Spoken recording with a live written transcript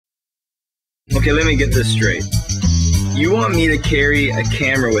Okay, let me get this straight. You want me to carry a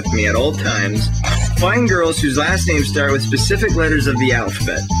camera with me at all times, find girls whose last names start with specific letters of the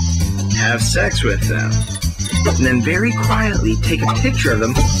alphabet, have sex with them, and then very quietly take a picture of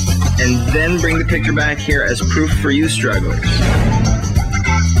them, and then bring the picture back here as proof for you strugglers.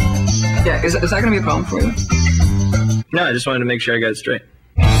 Yeah, is that going to be a problem for you? No, I just wanted to make sure I got it straight.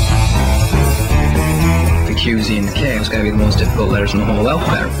 The Q, Z, and the K has got to be the most difficult letters in the whole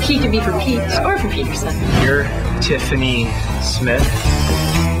alphabet. P could be for Pete or for Peterson. You're Tiffany Smith.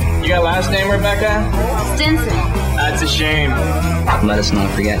 You got last name, Rebecca? Stinson. That's a shame. Let us not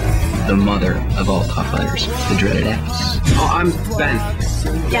forget the mother of all tough letters, the dreaded X. Oh, I'm Ben.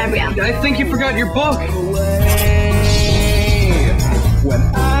 Gabrielle. I think you forgot your book.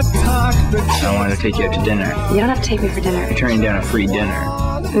 I wanted to take you out to dinner. You don't have to take me for dinner. You're turning down a free dinner.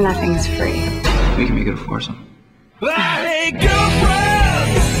 Nothing's free. We can make it a foursome. No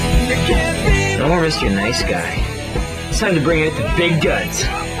more Mr. Nice Guy. It's time to bring out the big guns.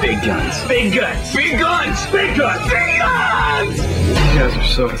 Big guns. Big guns. Big guns. Big guns. Big guns! You guys are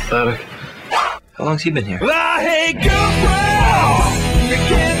so pathetic. How long's he been here? I hate girlfriends. You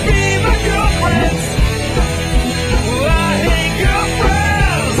can't be my girlfriends. I hate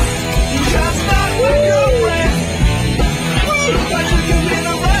girlfriends. Just not my girlfriends. But you can be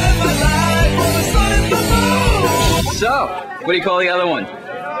the light of my life when the sun and the moon. So, what do you call the other one?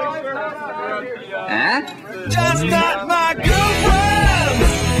 Huh? Just not my girlfriends.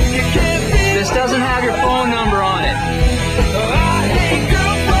 You can't be. This doesn't have your phone number on